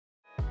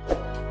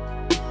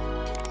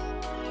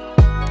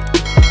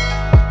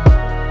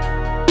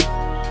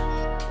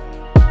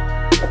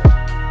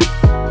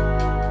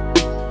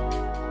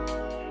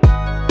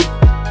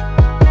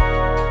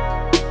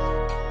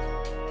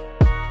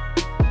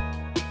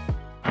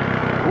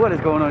What is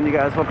going on, you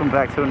guys? Welcome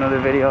back to another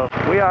video.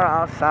 We are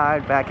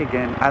outside back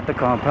again at the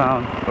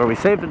compound where we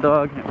saved the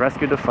dog and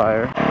rescued the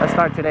fire. Let's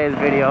start today's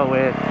video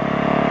with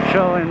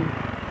showing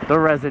the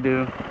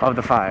residue of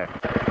the fire.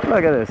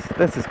 Look at this.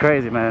 This is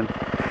crazy, man.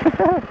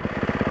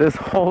 This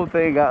whole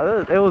thing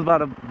it was about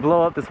to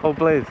blow up this whole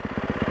place,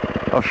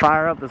 or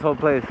fire up this whole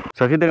place.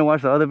 So if you didn't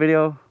watch the other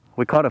video,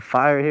 we caught a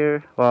fire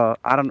here. Well,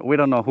 we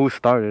don't know who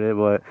started it,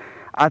 but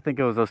I think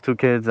it was those two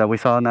kids that we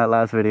saw in that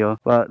last video.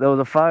 But there was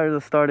a fire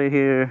that started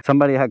here.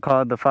 Somebody had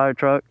called the fire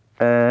truck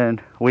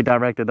and we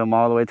directed them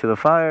all the way to the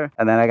fire,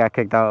 and then I got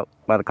kicked out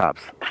by the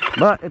cops.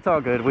 But it's all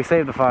good. We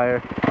saved the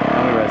fire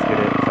and we rescued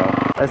it.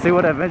 So let's see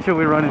what adventure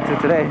we run into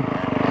today.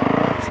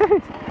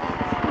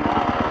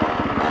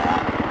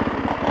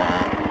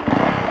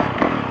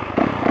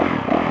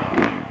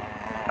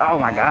 Oh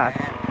my god.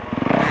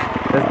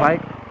 This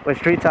bike with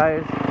street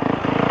tires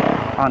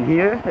on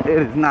here, it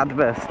is not the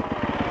best.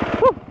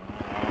 Woo.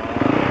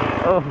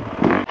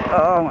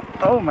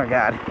 Oh my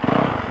god.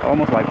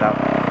 Almost wiped out.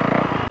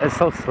 It's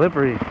so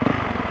slippery.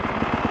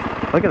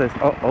 Look at this.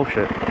 Oh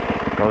shit.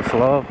 Go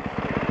slow.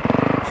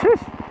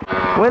 Sheesh.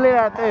 Wheelie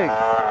that thing.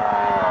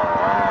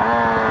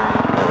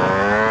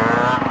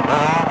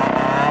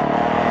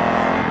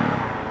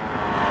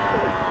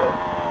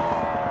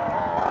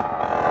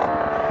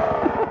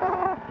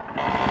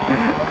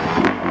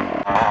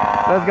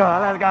 Let's go,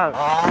 let's go.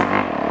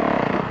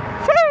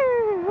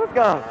 Sheesh. Let's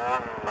go.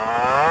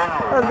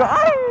 Let's go.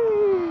 Aye.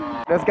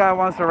 This guy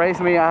wants to race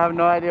me. I have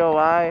no idea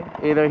why.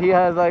 Either he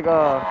has like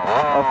a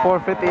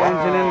 450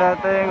 engine in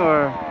that thing,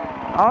 or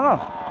I don't know.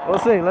 We'll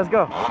see. Let's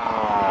go.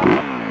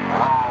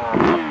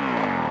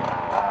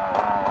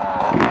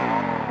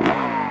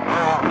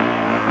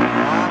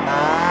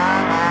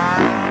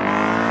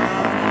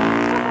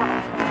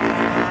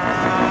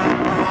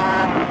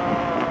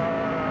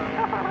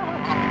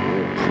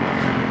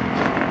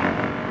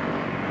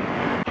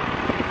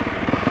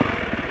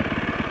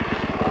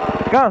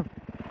 Go!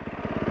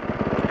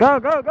 Go,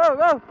 go, go,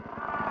 go!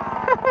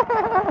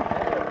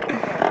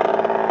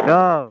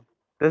 Yo,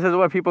 this is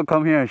where people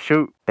come here and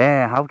shoot.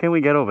 Damn, how can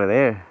we get over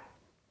there?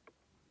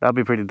 That'd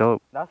be pretty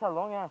dope. That's a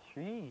long ass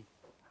tree.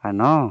 I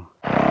know.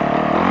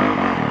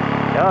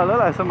 Yo, look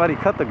like somebody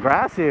cut the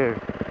grass here.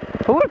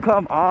 Who would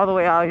come all the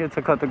way out here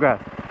to cut the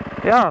grass?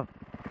 Yo!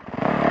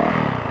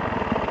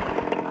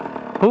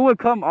 Who would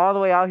come all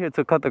the way out here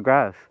to cut the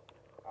grass?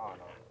 I don't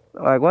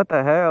know. Like, what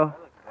the hell?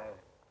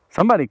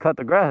 Somebody cut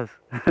the grass.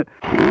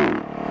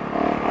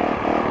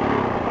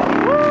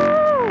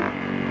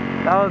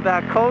 That was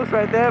that coast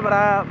right there,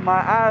 but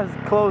my eyes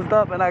closed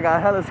up and I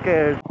got hella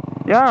scared.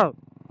 Yo,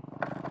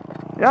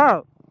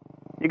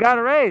 you got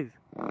a raise?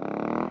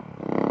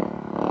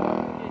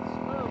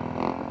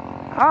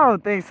 I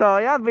don't think so.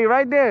 You have to be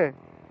right there.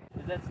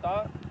 Is that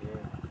start? Yeah.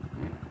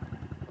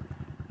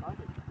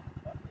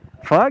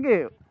 Fuck it.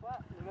 You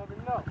never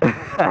know.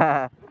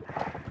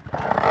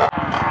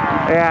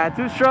 Yeah,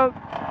 2-stroke,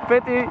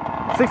 50,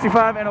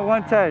 65, and a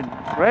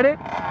 110. Ready?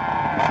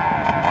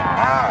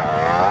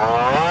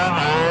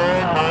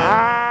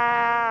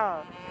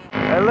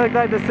 It looked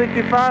like the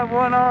 65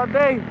 won all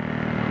day.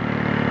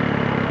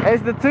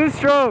 It's the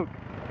 2-stroke.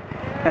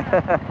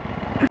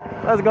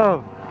 Let's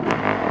go.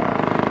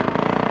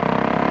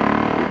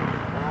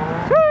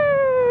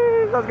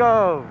 Whee! Let's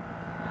go.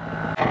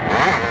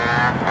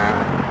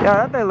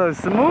 Yeah, that thing looks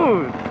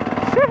smooth.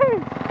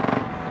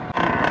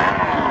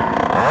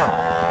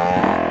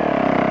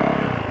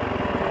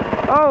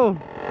 Oh,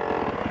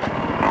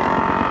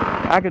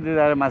 I could do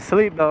that in my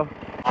sleep though.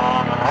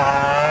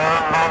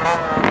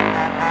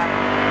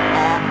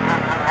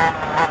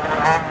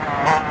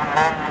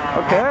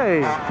 Okay.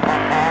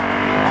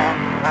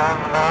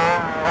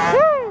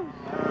 Woo!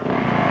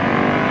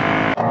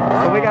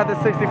 So we got the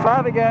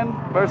 65 again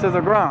versus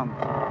a Grom.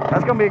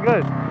 That's gonna be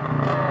good.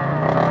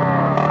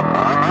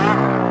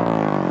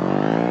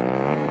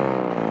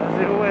 Let's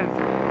see who wins.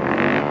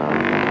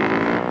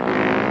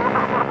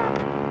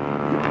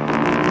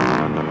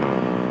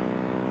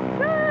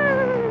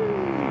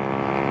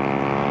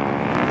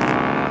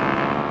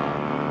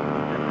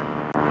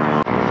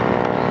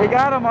 He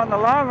got him on the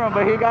long run,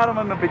 but he got him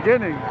in the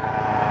beginning.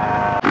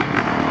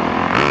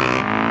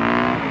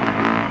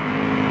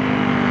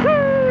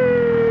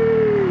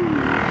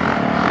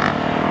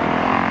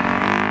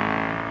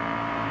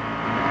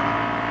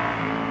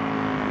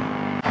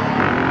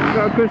 Let's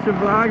go, Christian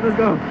Vlog, let's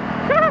go.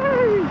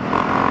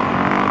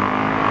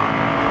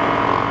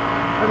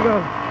 Let's go.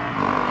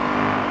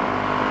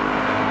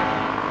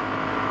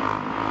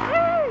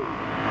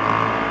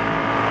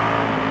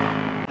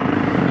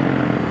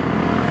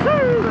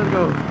 Let's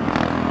go.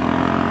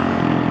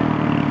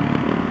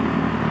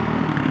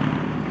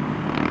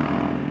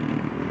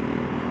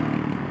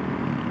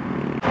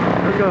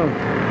 Let's go.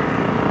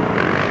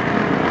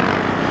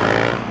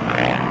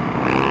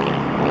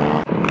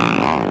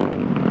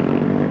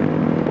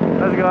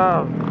 Let's go.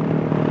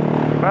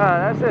 Bro,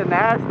 that shit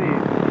nasty.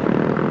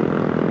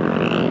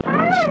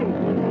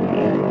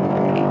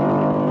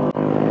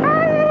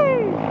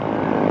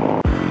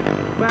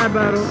 Squad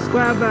battle,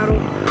 squad battle.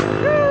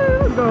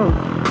 Let's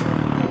go.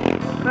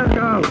 Let's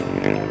go.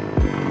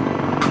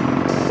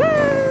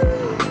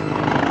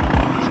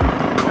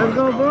 Let's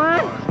go, boy.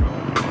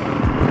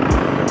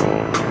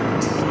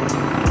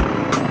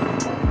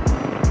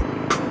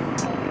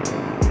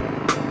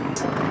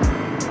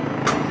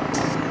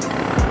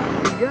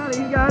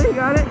 He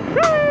got it.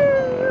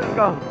 Let's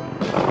go.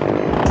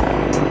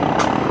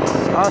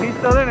 Oh, he's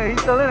still in it.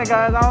 He's still in it,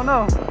 guys. I don't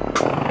know.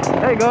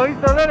 There you go. He's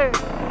still in it.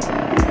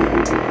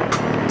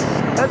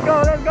 Let's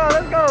go. Let's go.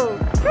 Let's go.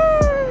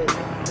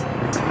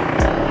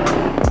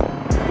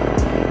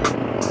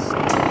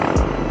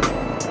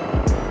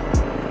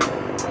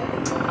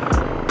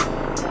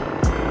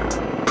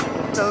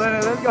 Still in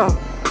it. Let's go.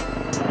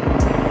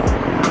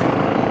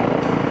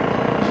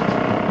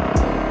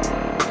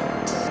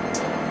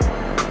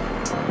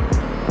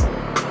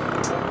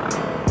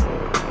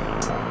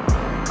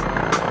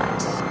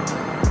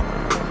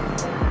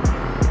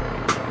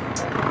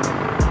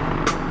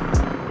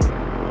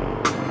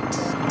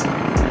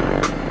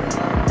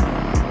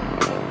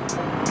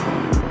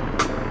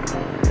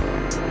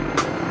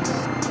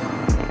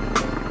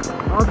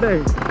 All day,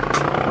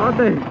 all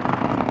day,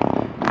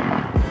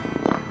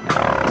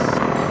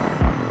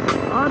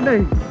 all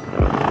day.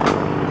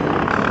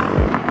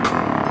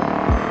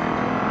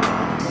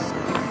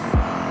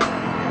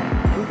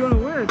 Who's gonna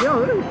win? Yo,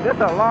 this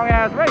is a long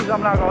ass race,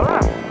 I'm not gonna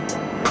lie.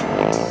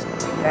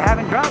 They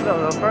haven't dropped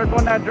though, the first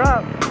one that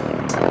dropped.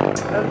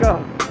 Let's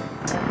go.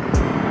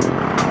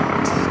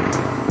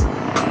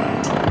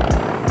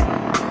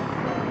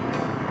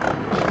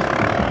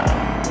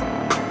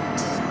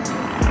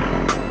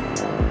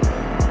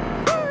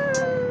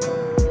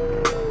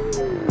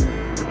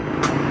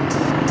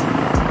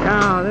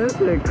 This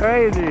shit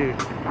crazy.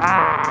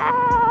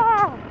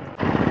 Ah!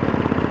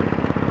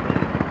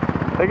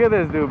 Look at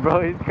this dude,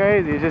 bro. He's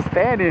crazy. He's just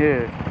standing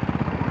here.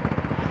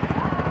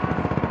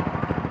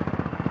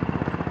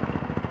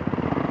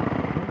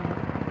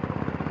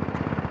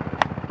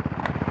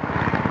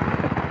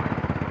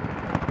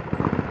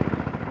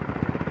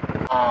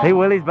 Hey,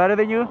 Willie's better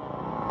than you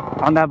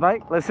on that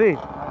bike? Let's see.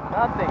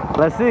 Nothing.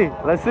 Let's see.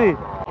 Let's see.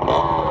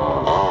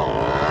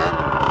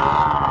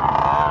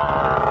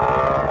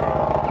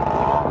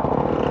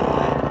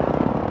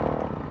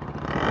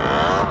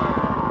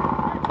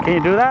 Can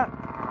you do that?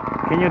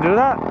 Can you do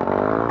that?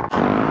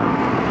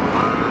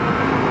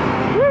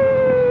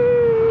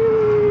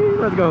 Whee!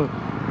 Let's go.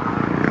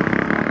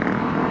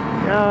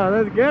 Yeah,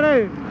 let's get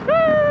it.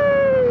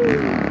 Whee!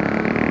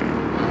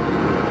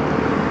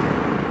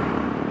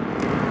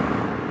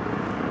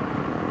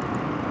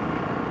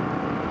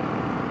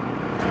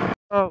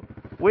 So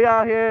we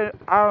out here,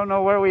 I don't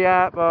know where we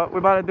at, but we're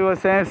about to do a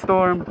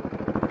sandstorm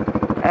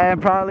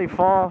and probably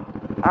fall.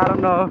 I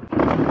don't know.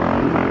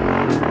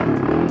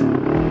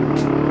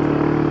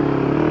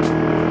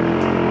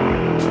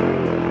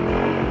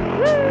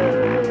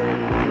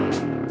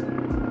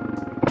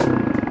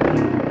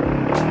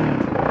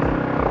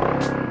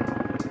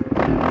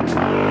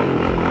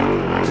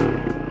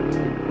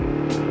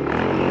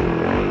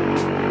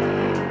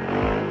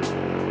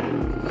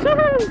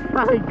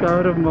 Ay,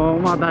 cabrón, me voy a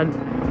matar.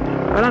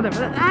 Espérate,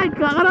 espérate. Ay,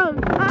 cabrón.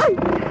 Ay.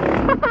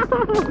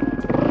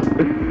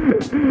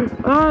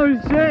 Oh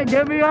shit,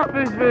 get me off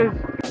this fish.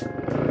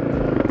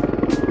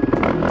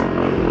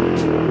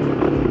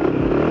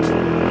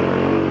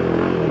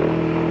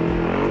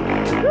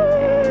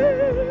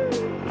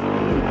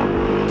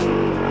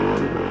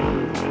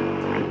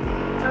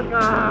 Let's go.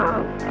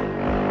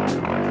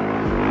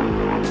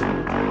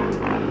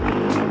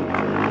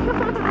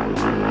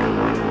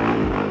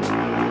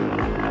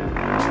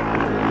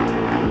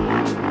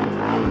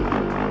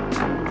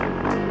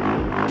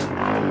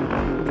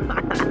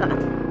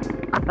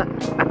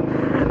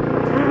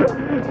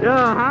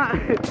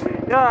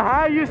 Yo,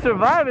 how are you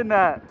surviving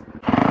that?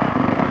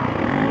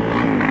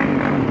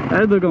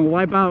 That dude gonna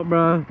wipe out,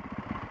 bro.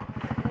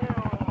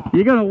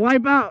 You're gonna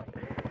wipe out.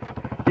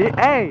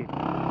 Hey,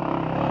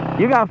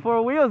 you got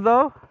 4 wheels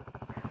though.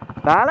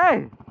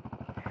 Dale.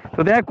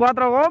 Tú tienes 4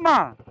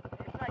 gomas.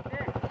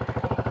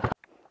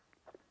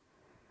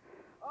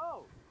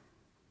 Oh.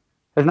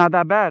 It's not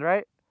that bad,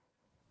 right?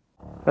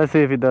 Let's see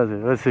if he does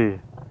it. Let's see.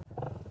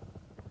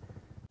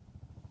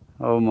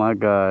 Oh my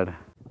God.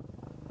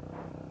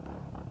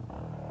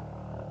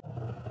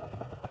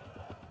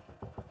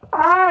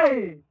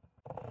 Ay!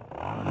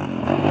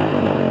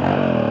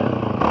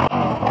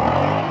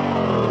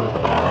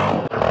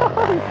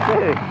 Oh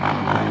shit!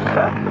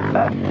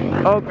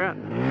 Oh crap!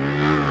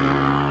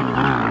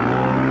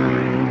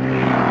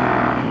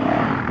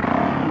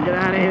 Get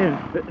out of here!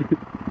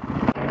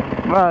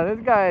 Bro,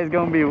 this guy is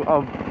gonna be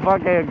a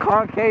fucking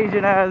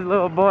Caucasian ass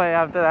little boy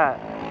after that.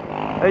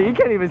 Hey, you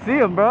can't even see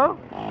him, bro.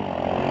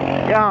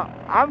 Yo,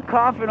 I'm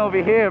coughing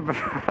over here, bro.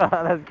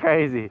 That's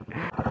crazy.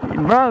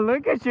 Bro,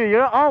 look at you.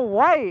 You're all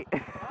white.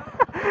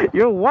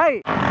 You're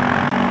white.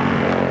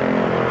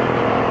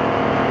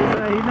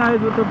 He's nice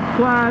with the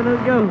quad.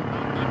 Let's go.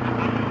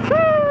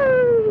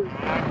 Woo!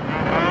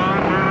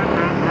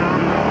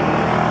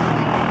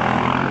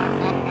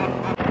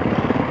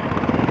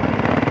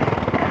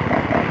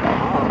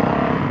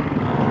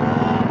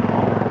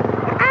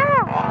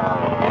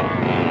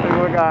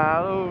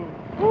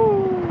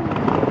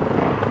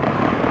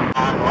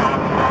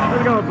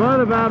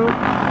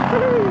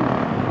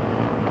 bottle.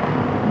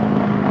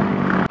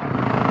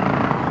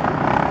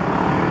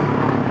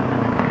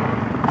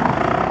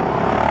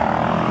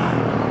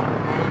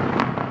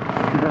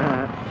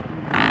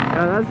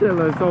 Yeah, that shit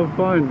looks so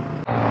fun.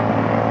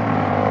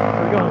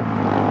 Let's go.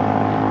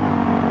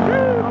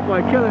 Oh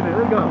boy, killing it.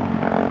 Let's go.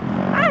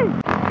 Hey!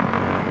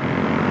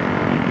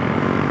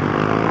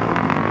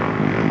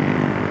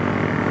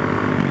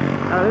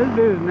 Oh, this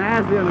dude's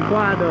nasty on the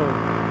quad though.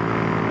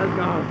 Let's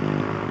go.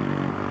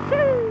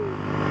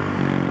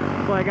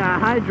 Boy, I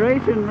got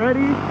hydration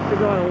ready to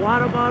go in a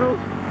water bottle.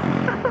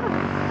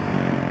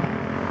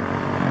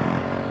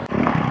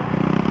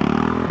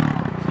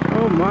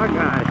 Oh my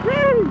gosh.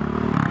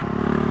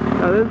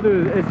 Oh, this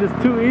dude, it's just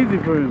too easy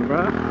for him,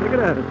 bro. Look at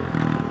that.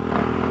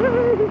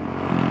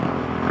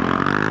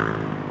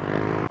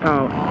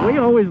 Oh, we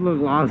always look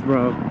lost,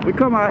 bro. We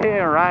come out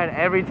here and ride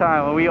every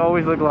time and we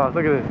always look lost.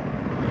 Look at this.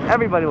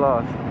 Everybody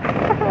lost.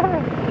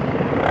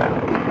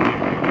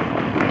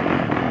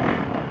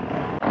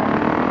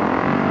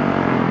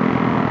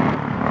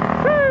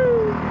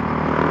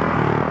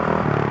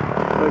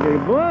 Okay,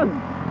 boy.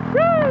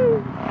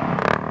 Woo!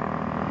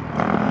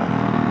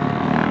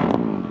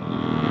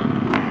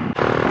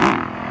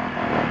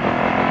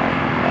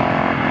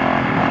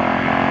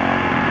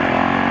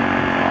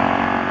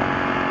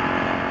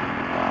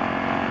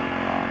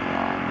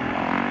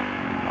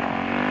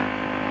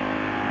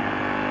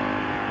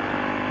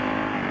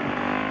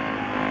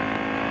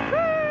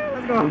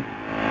 Let's go.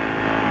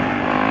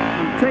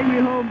 Take me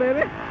home,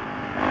 baby.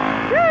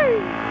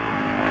 Woo!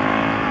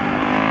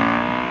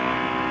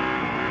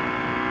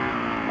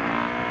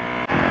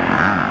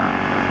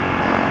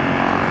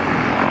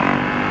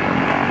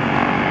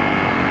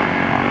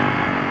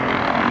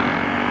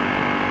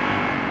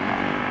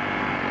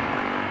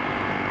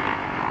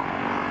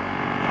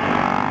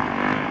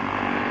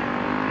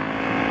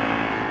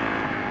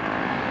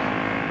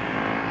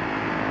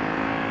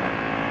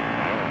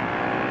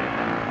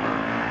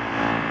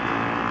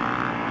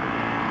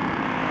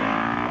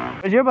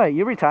 Where's your bike?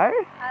 You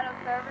retired? I don't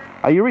serve her.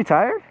 Are you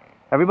retired?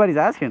 Everybody's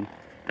asking.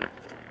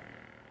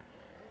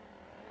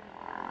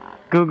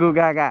 Goo goo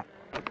gaga.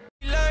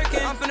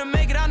 I'm finna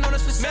make it, I know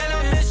this for man,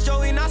 I miss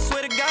Joey, and I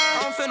swear to God,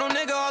 I don't feel no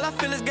nigga, all I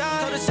feel is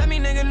God. Told the semi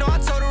nigga, no, I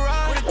told her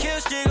ride. With a kill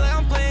streak, like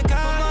I'm playing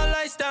card. Put my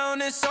lights down,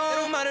 this song. It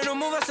don't matter the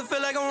move, I still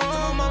feel like I'm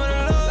wrong. Mama,